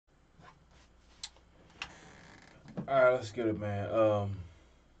All right, let's get it, man.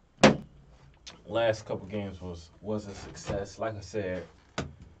 Last couple games was a success. Like I said,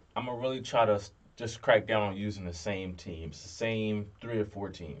 I'm gonna really try to just crack down on using the same teams, the same 3 or 4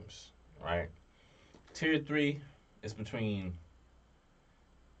 teams, right? Tier three is between.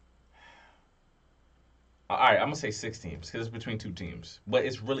 All right, I'm gonna say 6 teams because it's between 2 teams, but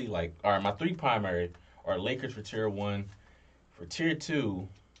it's really like all right. My three primary are Lakers for tier one. For tier two,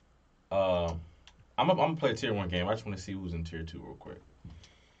 uh, I'm gonna play a tier one game. I just want to see who's in tier two real quick.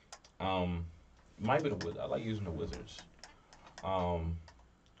 Um, might be the Wizards. I like using the Wizards. Um,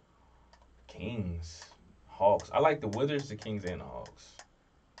 Kings, Hawks. I like the Wizards, the Kings, and the Hawks.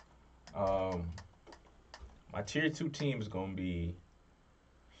 Um, my tier two team is gonna be.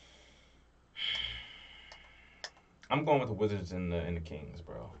 I'm going with the Wizards and the Kings,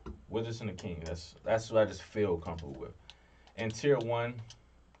 bro. Wizards and the Kings. That's what I just feel comfortable with. And tier one,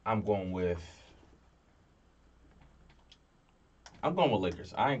 I'm going with. I'm going with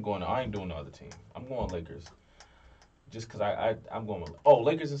Lakers. I ain't going. I ain't doing the other team. I'm going Lakers. Just because I'm going with. Oh,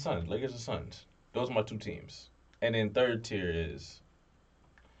 Lakers and Suns. Lakers and Suns. Those are my 2 teams. And then third tier is.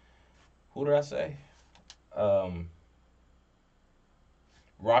 Who did I say? Um,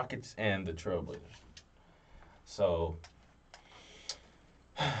 Rockets and the Trailblazers. So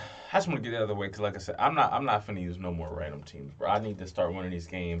I just want to get it out of the way because, like I said, I'm not finna use no more random teams, bro. I need to start winning these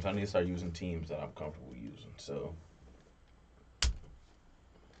games. I need to start using teams that I'm comfortable using. So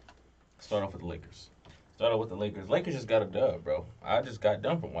start off with the Lakers. Start off with the Lakers. Lakers just got a dub, bro. I just got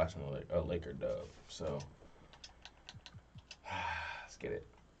done from watching a Laker dub. So let's get it.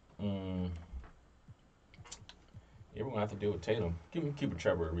 Yeah, we're gonna have to deal with Tatum. Keep a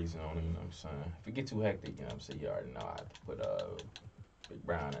Trevor a reason on him. You know what I'm saying? If it get too hectic, you know what I'm saying. You already know I have to put Big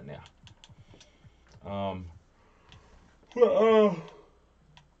Brown in there. Um, well,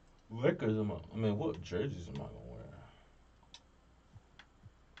 Lakers. I mean, what jerseys am I gonna wear?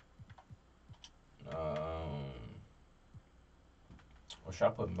 Or should I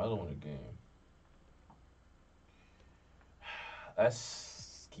put Melo in the game?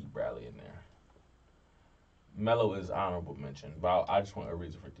 Let's keep Bradley in there. Melo is honorable mention, but I just want a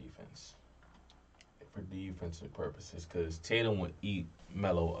reason for defense. For defensive purposes, because Tatum would eat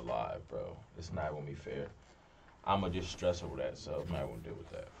Melo alive, bro. It's not gonna be fair. I'm gonna just stress over that, so I'm not gonna deal with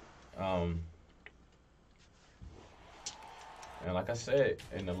that. And like I said,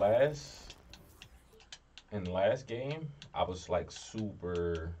 in the last game, I was like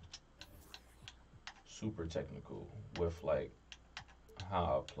super technical with like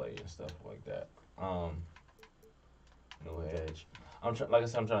how I play and stuff like that. No edge. Like I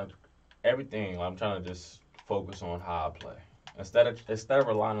said, I'm trying to everything. I'm trying to just focus on how I play instead of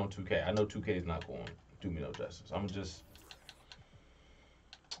relying on 2K. I know 2K is not going to do me no justice. I'm just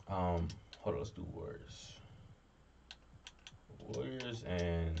hold on. Let's do Warriors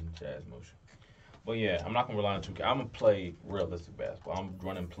and Jazz Motion. But yeah, I'm not gonna rely on 2K. I'm gonna play realistic basketball. I'm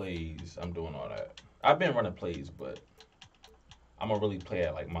running plays. I'm doing all that. I've been running plays, but I'm gonna really play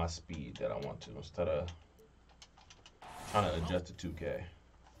at like my speed that I want to instead of trying to adjust to 2K.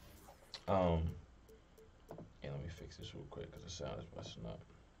 Yeah, let me fix this real quick because the sound is messing up.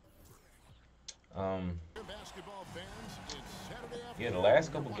 Yeah, the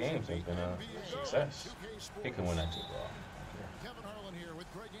last couple games have been a success. He can win that too, bro. Kevin Harlan here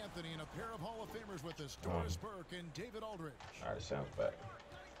with Greg Anthony and a pair of Hall of Famers with us, Doris Burke and David Aldridge. All right, it sounds back.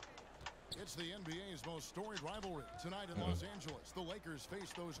 It's the NBA's most storied rivalry tonight in Los Angeles. The Lakers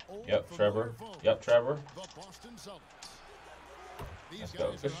face those old Trevor. foes, Trevor. the Boston Celtics. Let's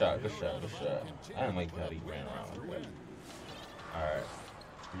go. Good shot. I didn't like how he ran around like that. All right.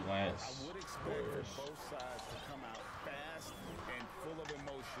 Freelance. Warriors. Both sides to come out fast and full of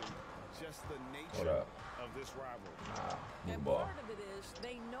emotion. Just the What nature up? of this rivalry. Move the And ball. part of it is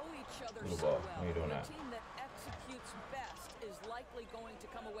they know each other Move the so ball. well. When you doing The that? team that executes best is likely going to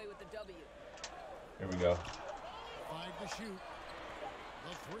come away with the W. Here we go. 5 to shoot.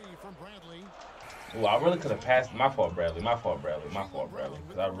 The 3 from Bradley. Ooh, I really could have passed. My fault, Bradley.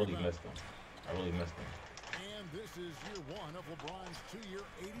 Because I really missed him. And this is year 1 of LeBron's 2-year,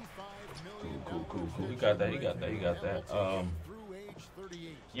 $85 million. Cool. He got that. Through age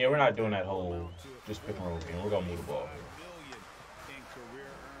 38. Yeah, we're not doing that whole just pick and roll game. We're gonna move the ball. In career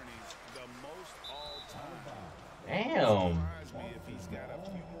earnings, the most all-time. Damn. Surprise me if he's got a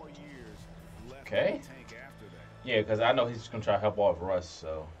few more years left Okay. in the tank after that. Yeah, because I know he's just gonna try to help off Russ.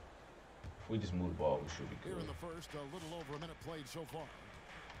 So if we just move the ball, we should be Here good. in the first, a little over a minute played so far.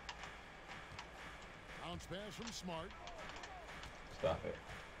 Bounce pass from Smart. Stop it.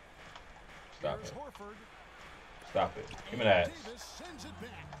 Here's Horford. Give me that. Davis sends it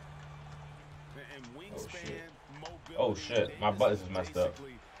back. And Oh wingspan, shit. mobility, Oh shit. My buttons is messed up.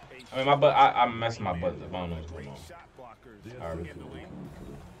 basically a I mean, my butt. I'm messing my buttons up. I don't know what's going great on. shot blockers Alright, in the league.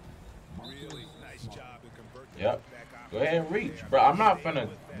 Really nice job to convert the Yep. putback Go ahead and reach, bro. I'm not finna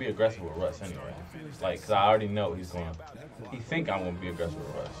be aggressive with Russ anyway. Like, cause I already know he's going. He think I'm gonna be aggressive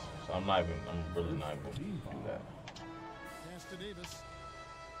with Russ, so I'm not even. I'm really not even gonna do that. Pass to Davis.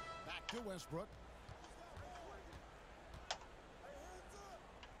 Back to Westbrook.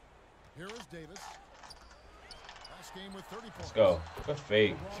 Here is Davis. Last game with 30 points. Let's go. Good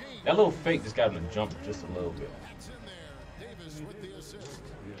fake. That little fake just got him to jump just a little bit. That's in there. Davis with the assist.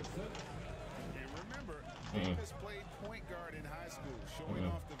 And remember, Davis played point guard in high school, showing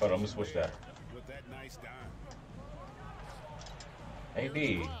off the Hold on, I'm gonna vision switch there that. with that nice dime.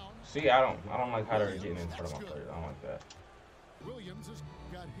 AD. See, I don't like how they're getting in front of my players. I don't like that. Williams has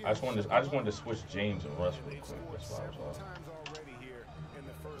got his. I just wanted to switch James and Russ real quick. Scored That's why I several was off. times already here in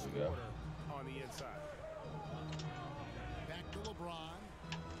the first There we go. quarter on the inside. Back to LeBron.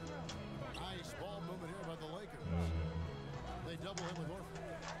 Nice ball movement here by the Lakers. They double him with Orford.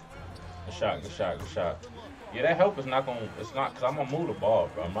 Good shot, good shot, good shot. Yeah, that help is not gonna. It's not because I'm gonna move the ball,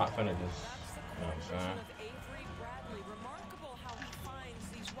 bro. I'm not finna just. You know what I'm saying? Avery Bradley, remarkable how he finds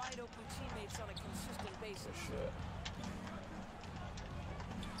these wide open teammates on a consistent basis. Shit.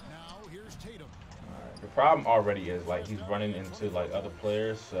 Now here's Tatum. The problem already is like he's running into like other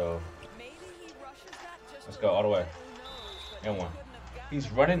players, so Maybe he rushes that just let's a go all the way. who knows, but And he one. couldn't have gotten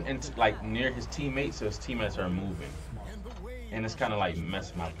He's running into like near his teammates, so his teammates are moving, And the way and it's kind of like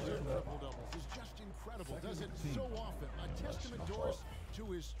messing my players up. double-doubles is just incredible. Does it so often. A testament, Doris, to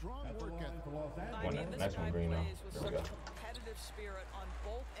his strong work ethic. I One mean, next this one, guy green now. plays with There we such go. a competitive spirit on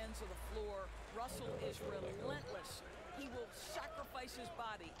both ends of the floor. Russell is relentless. He will sacrifice his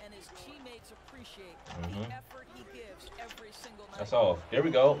body, and his teammates appreciate the effort he gives every single night. That's all. There we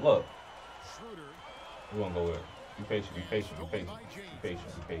go. Look, Schroeder we gonna go with it. Be patient, be patient, be patient, be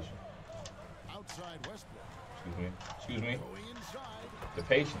patient, be patient. outside Westbrook. Excuse me, excuse me. Going inside. The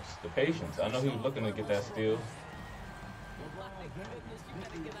patience, the patience. I know he was looking to get that steal. My goodness, you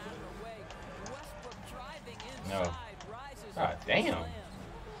gotta get out of the way. Westbrook driving No. inside, rises God up, damn. slams.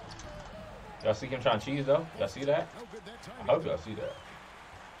 Y'all see him trying to cheese though? Y'all see that? No good that I time. hope y'all see that.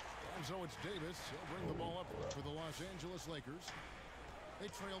 And so it's Davis. He'll bring the ball up for the Los Angeles Lakers. They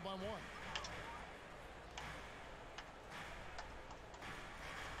trail by one.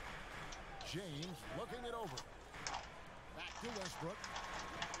 James looking it over. Back to Westbrook.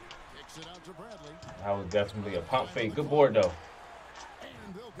 Kicks it out to Bradley. That was definitely a pump fake. Good board though.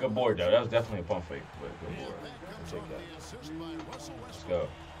 And they'll Good board though. That was definitely a pump fake, but good board. That I'll comes take off that. the assist by Russell Let's Westbrook. go.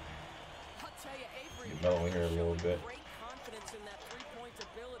 I'll tell you, Avery Get Melo in here a little bit. great confidence in that three-point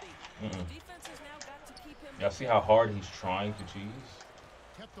ability. Mm-mm. Defense has now got to keep him. Y'all see how hard he's trying to cheese?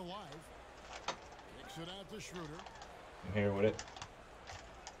 Kept alive. Kicks it out to Schroeder. I'm here with it.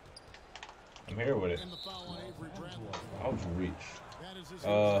 I'm here with it. And the foul on Avery Bradley. How would you reach? That is his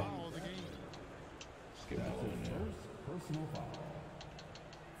Uh, first foul of the game. Let's get Melo in there.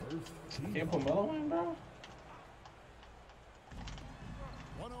 Can't put Melo in, bro?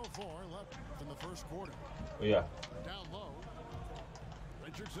 104 left in the first quarter. Oh, yeah. Down low.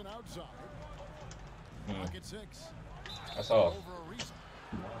 Richardson outside. Mm. Clock at 6. That's off. Over a reason.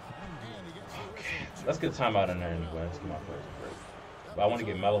 And he gets the whistle. Let's get time out in there anyway. Let's get my players a break. But I want to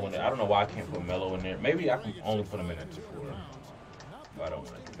get Melo in there. I don't know why I can't put Melo in there. Maybe I can only put him in at 2-4. But I don't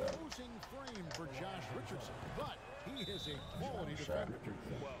want to do that. Losing frame for Josh Richardson, but he is a quality Shot. defender.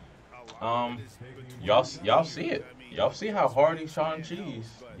 Y'all see it. Y'all see how hard he's trying to cheese.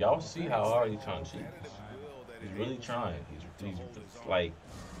 Y'all see how hard he's trying to cheese. He's really trying. He's like,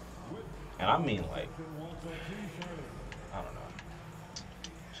 and I mean like, I don't know.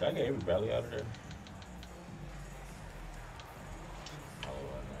 Should I get Avery Bradley out of there?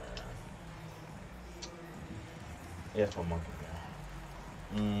 Yeah, it's for Monkey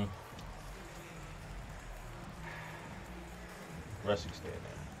now. Russ, you can stay in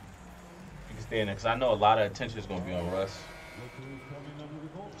there. You can stay in there because I know a lot of attention is going to be on Russ.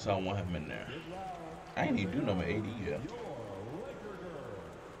 So I want him in there. I ain't even do number 80 yet.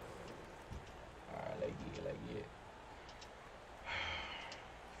 Alright, like it.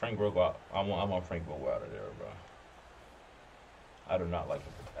 Frank Vogel, I want Frank Vogel out of there, bro. I do not like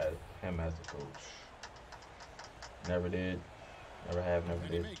him as a coach. Never did. Never have, never And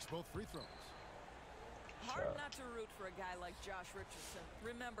he did. makes both free throws. Hard Shot. not to root for a guy like Josh Richardson.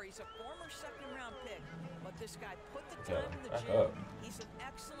 Remember, he's a former second-round pick, but this guy put the Yeah, time in the back gym. up. He's an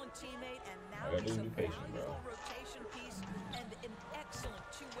excellent teammate, and now I gotta he's do a is be patient, bro. valuable rotation piece and an excellent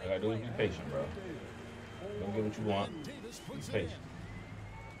All two-way I gotta do is be player. patient, bro. Don't get what you want. Davis Be puts it in. patient.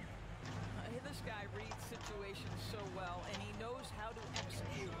 This This guy reads situations so well, and he knows how to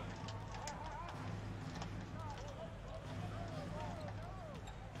execute.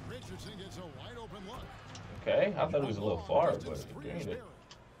 Richardson gets a wide open look. Okay, I thought it was a little far, but it gained it.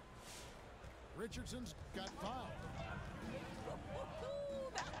 Richardson's got fouled.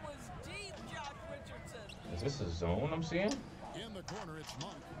 That was deep, Josh Richardson. Is this a zone I'm seeing? In the corner, it's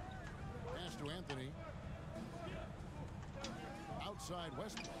Monk. Pass to Anthony. Outside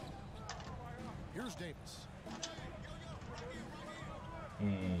Westbrook. Here's Davis. The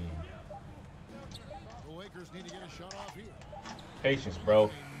Lakers need to get a shot off here. Patience,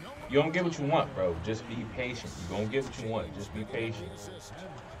 bro. You don't get what you want, bro. Just be patient. You don't get what you want. Just be patient.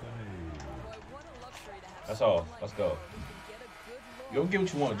 That's all. Let's go. You don't get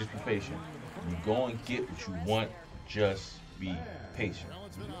what you want. Just be patient. You're going to get what you want. Just be patient.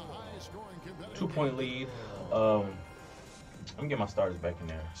 2-point lead. I'm gonna get my starters back in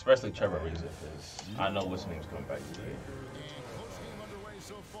there, especially Trevor Ariza, because I know what's his name's coming back today.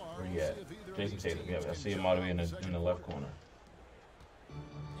 Where he at? Jason Tatum. Yeah, I see him all the way in the left corner.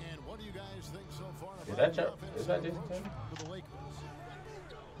 Is that Jason Tatum?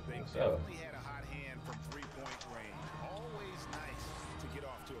 They So. definitely had a hot hand from three-point range. Always nice to get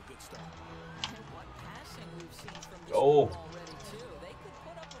off to a good start. What passing we've seen from this Oh. group already, too. They could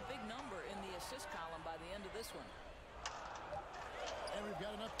put up a big number in the assist column by the end of this one. And we've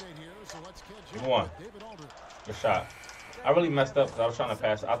got an update here, so let's catch Give up me one. with David Aldridge. Good shot. I really messed up because I was trying to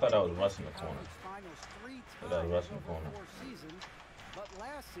pass. I thought I was rushing the corner. But that was rushing the corner. But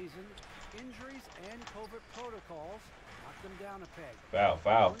last season, injuries and COVID protocols knocked them down a peg.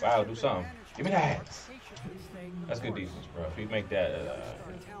 Foul. Do something. Give me that. That's good defense, bro. If you make that,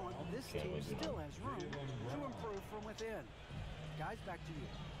 For talent, this can't team really do still nothing. has room to improve from within. Guys, back to you.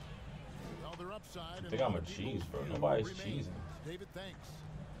 Well, they're upside. I think I'm a cheese, bro. Nobody's cheesing. David, thanks.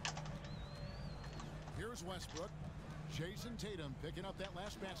 Here's Westbrook. Jason Tatum picking up that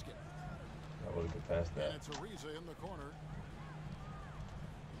last basket. I really could pass And that. it's Ariza in the corner.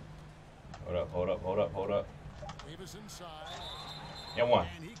 Hold up. Davis inside. And one.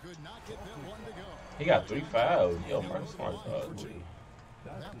 And he could not get that one to go. He got 3 fouls. Yo, Mark Smart.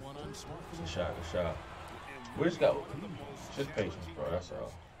 That one on Smart. Good shot. We just got just patience, bro. That's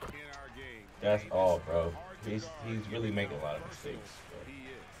all. In our game, That's all, bro. He's really making a lot of mistakes. Bro. he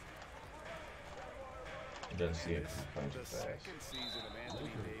is. He doesn't see it. He's playing too The fast. second season of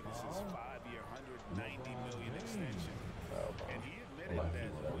Anthony Davis's 5-year, $190 million extension. Foul, bro. And he admitted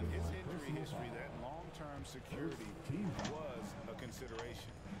that with his injury history, that long-term security was a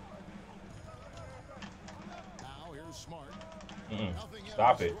consideration. Now here's Smart. Mm-mm. Nothing yet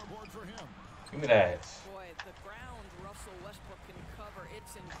Stop on the it. scoreboard for him. Give me that. Boy, the ground Russell Westbrook can cover,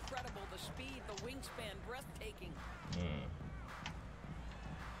 it's incredible. The speed, the wingspan, breathtaking.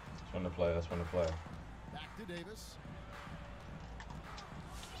 That's when to play. Back to Davis.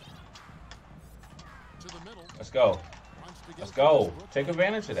 To the middle. Let's go. Wants to get Let's to go. Westbrook. Take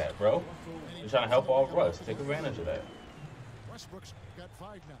advantage of that, bro. You're trying to help all of us. Take advantage of that. Westbrook's got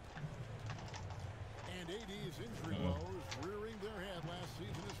 5 now. And AD's injury woes rearing their head last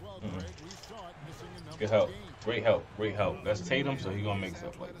season as well, Greg. We saw it missing a number Good of help. games. Great help. That's Tatum, so he's going to make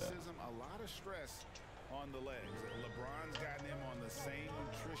stuff like that. Athleticism, a lot of stress on the legs. LeBron's gotten him on the same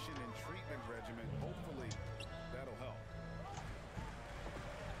nutrition and treatment regimen. Hopefully, that'll help.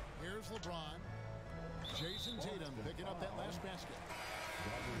 Here's LeBron. Jason Tatum picking up that last basket.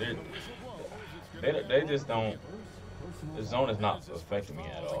 They, Whistle blows. It's gonna they be just don't. The zone is not affecting me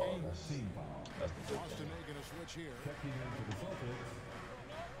at all. That's the good Boston thing. making a switch here.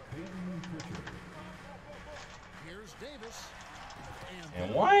 Here's Davis.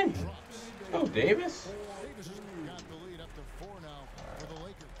 And one. Oh, Davis. Davis has got the lead up to 4 now for the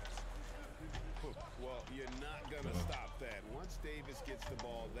Lakers. Well, you're not going to stop that. Once Davis gets the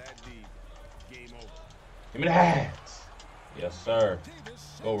ball that deep, game over. Give me that. Yes, sir.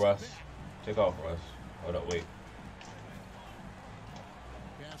 Davis Go, sends it Russ. back. Take off, Russ. Hold up, wait.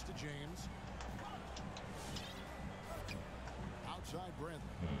 Pass to James. Outside Bradley.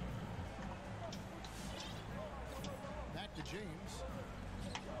 Back to James.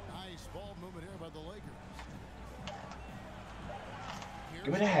 Nice ball movement here by the Lakers. Here's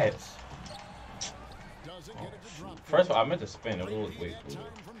Give me that. Doesn't get it to drop. First of all, I meant to spin. It was wait. That time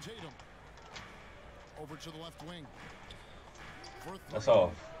from Tatum. Over to the left wing. For 3. That's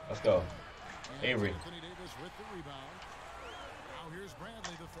off. Let's go. And Avery. Anthony Davis with the rebound. Now here's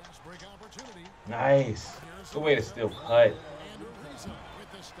Bradley, the fast break opportunity. Nice. Good way to steal cut. And Ariza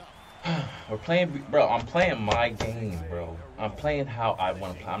with the stuff. We're playing, bro. I'm playing my game, bro. I'm playing how I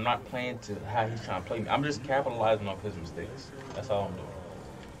want to play. I'm not playing to how he's trying to play me. I'm just capitalizing off his mistakes. That's all I'm doing.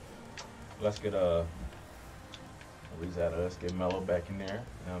 Let's get let's get Melo back in there.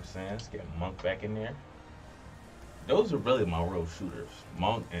 You know what I'm saying? Let's get Monk back in there. Those are really my real shooters,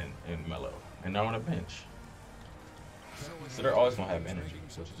 Monk and Melo, and they're on the bench. So they're always gonna have energy,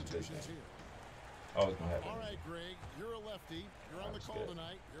 which is a good thing. Always gonna have All energy. right, Greg, you're a lefty. You're on the call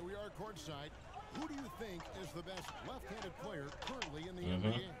tonight. Here we are courtside. Who do you think is the best left-handed player currently in the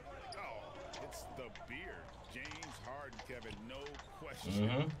NBA? Oh, it's the beard. James Harden, Kevin, no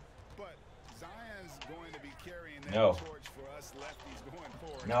question. But Zion's going to be carrying that torch for us lefties going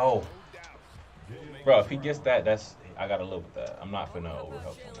forward. No. doubt. Bro, if he gets that, I gotta live with that. I'm not finna overhelp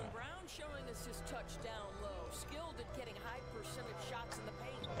on that. Brown showing us his touchdown low, skilled at getting high percentage shots in the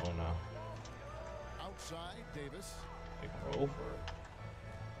paint. Oh no. Outside, Davis. They can roll for it.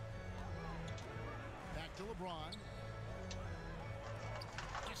 Back to LeBron.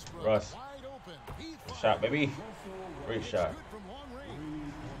 Russ. Wide open. Good shot, baby. Great shot. Good from long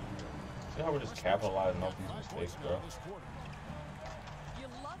range. See how we're just capitalizing off these mistakes, bro? You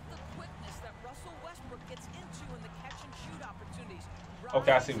love the quickness that Russell Westbrook gets into in the catch and shoot opportunities.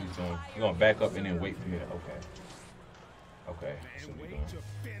 Okay, I see what he's doing. You're gonna back up and then wait for me to. Okay. Okay. I see And what wait you're to doing.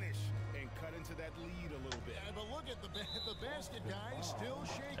 finish and cut into that lead a little bit. Yeah, but look at the basket, guys. Still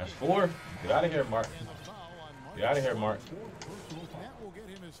shaking. That's 4. Get out of here, Mark. And the foul on Mark. Get out of here, Mark. That will get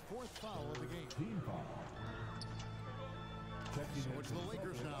him his 4th foul of the game. So it's the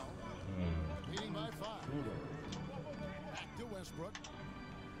Lakers now. Leading by 5. Back to Westbrook.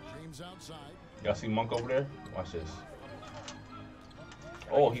 James outside. Y'all see Monk over there? Watch this.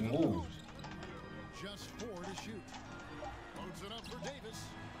 Oh, he moved. Just 4 to shoot. Loads it up for Davis.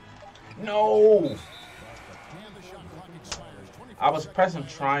 No. And the shot clock expires. 24 I was seconds pressing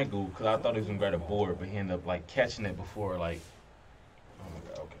left. triangle because I thought he was gonna grab a board, but he ended up like catching it before like. Oh my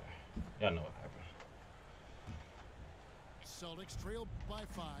god. Okay. Y'all know what happened. Celtics trail by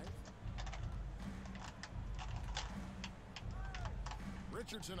 5.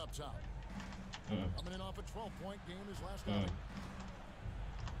 Richardson up top. Coming in off a 12-point game his last outing.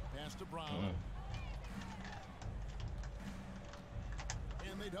 Pass to Brown.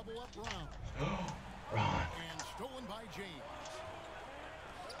 And they double up Brown. Bron. And stolen by James.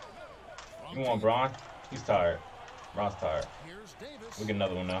 You want Bron? He's tired. Bron's tired. Here's Davis. We get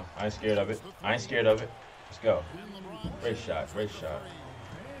another one now. I ain't scared of it. I ain't scared of it. Let's go. And LeBron. Great shot. Great shot.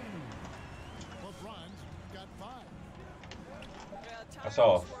 LeBron's got 5. That's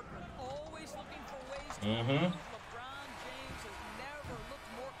all. Always looking for ways to Mm-hmm. LeBron James has never looked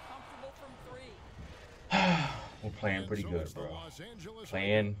more comfortable from 3. We're playing pretty And so good, is the bro. Los Angeles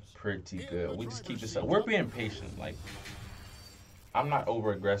Playing pretty good. We just keep this up. We're being patient. Like, I'm not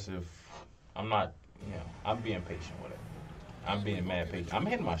over aggressive. I'm not, you know, I'm being patient with it. I'm being mad patient. I'm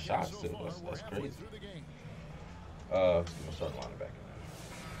hitting my shots too. That's crazy. Let's get my starting line back in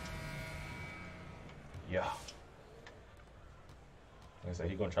there. Yeah. Like I said,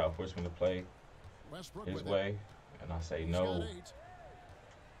 he's gonna try to force me to play Westbrook his with way, it. and I say He's got no.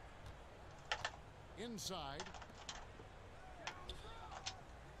 8. Inside.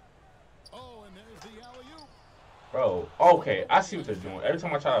 Oh, and there's the alley-oop. Bro, okay, I see what they're doing. Every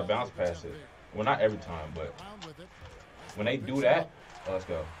time I try to bounce past it, well, not every time, but Brown with it. when they do that, let's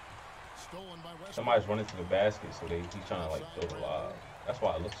go. Stolen by Westbrook. Somebody's running to the basket, so he's trying to like throw the lob. That's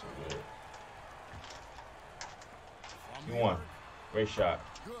why it looks so good. From You the won. arc. Great shot.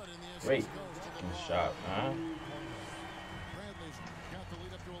 Good, and the assist Great goes to Good LeBron. shot, man. Bradley's got the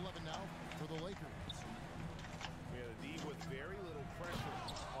lead up to 11 now for the Lakers. Yeah, the D with very little pressure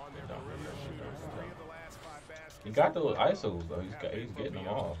on their perimeter shooters. 3 of the last 5 baskets. He got those ISOs though. He's getting them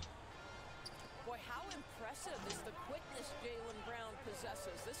off. Boy, how impressive is the quickness Jaylen Brown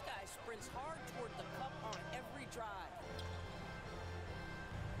possesses. This guy sprints hard toward the cup on every drive.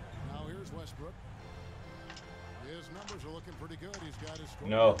 Now here's Westbrook. His numbers are looking pretty good. He's got his score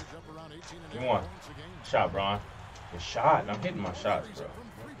No. average up around 18 and a You half won. points a game. Shot, Bron. Good shot. I'm hitting my shots, He's bro. up from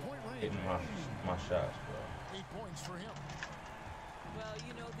 3-point range. Hitting my shots, bro. 8 points for him. Well,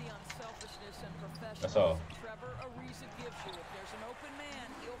 you know the unselfishness and professionalism That's all. Trevor Ariza gives you. If there's an open man,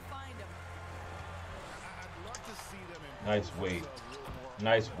 he'll find him. I'd love to see them improve Nice weight. themselves a little more.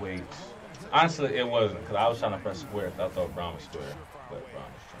 Nice weight. Honestly, it wasn't because I was trying to press square. I thought Brown was square, but Brown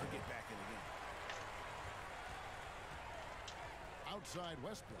was To trying. get back in the game. Outside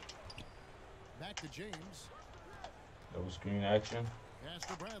Westbrook. Back to James. Double screen action. Pass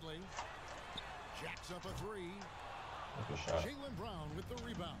to Bradley. Jacks up a 3. Good shot. Jaylen Brown with the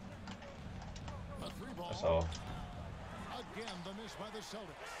rebound. A 3 ball. That's all. Again, the miss by the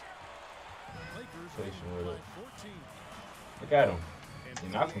Celtics. Lakers Patient lead with by it. 14. Look at him. And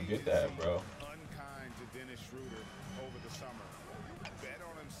You're not gonna get that, bro. Unkind to Dennis Schroeder over the summer. Bet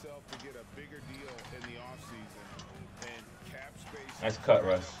on himself to get get a bigger deal in the offseason. And cap space. Nice cut,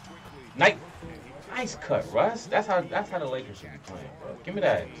 Russ. Nice cut, Russ. That's how the Lakers should be playing, bro. Give me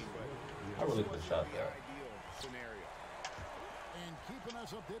that. I really could have shot that. And keeping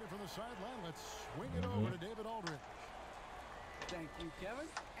us updated from the sideline, let's swing it over to David Aldridge. Thank you, Kevin.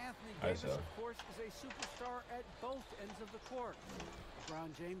 Anthony Davis, of course, is a superstar at both ends of the court.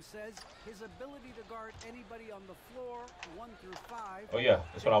 LeBron James says his ability to guard anybody on the floor, 1 through 5. Oh, yeah.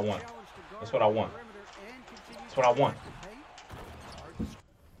 That's what I want. That's what I want. That's what I want.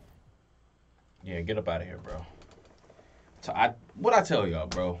 Yeah, get up out of here, bro. So what I tell y'all,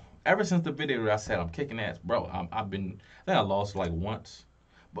 bro. Ever since the video that I said I'm kicking ass, bro. I think I lost like once,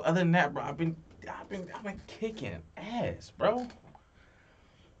 but other than that, bro, I've been kicking ass, bro.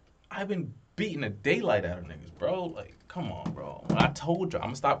 I've been beating the daylight out of niggas, bro. Like, come on, bro. When I told you, I'm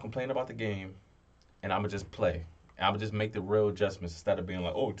gonna stop complaining about the game, and I'm gonna just play. And I'm gonna just make the real adjustments instead of being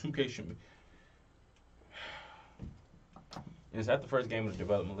like, oh, 2K should be. Is that the first game of the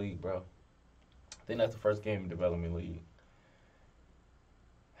development league, bro? I think that's the first game of the development league.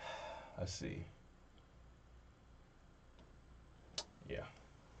 Let's see. Yeah.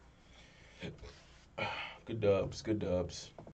 Good dubs. Good dubs.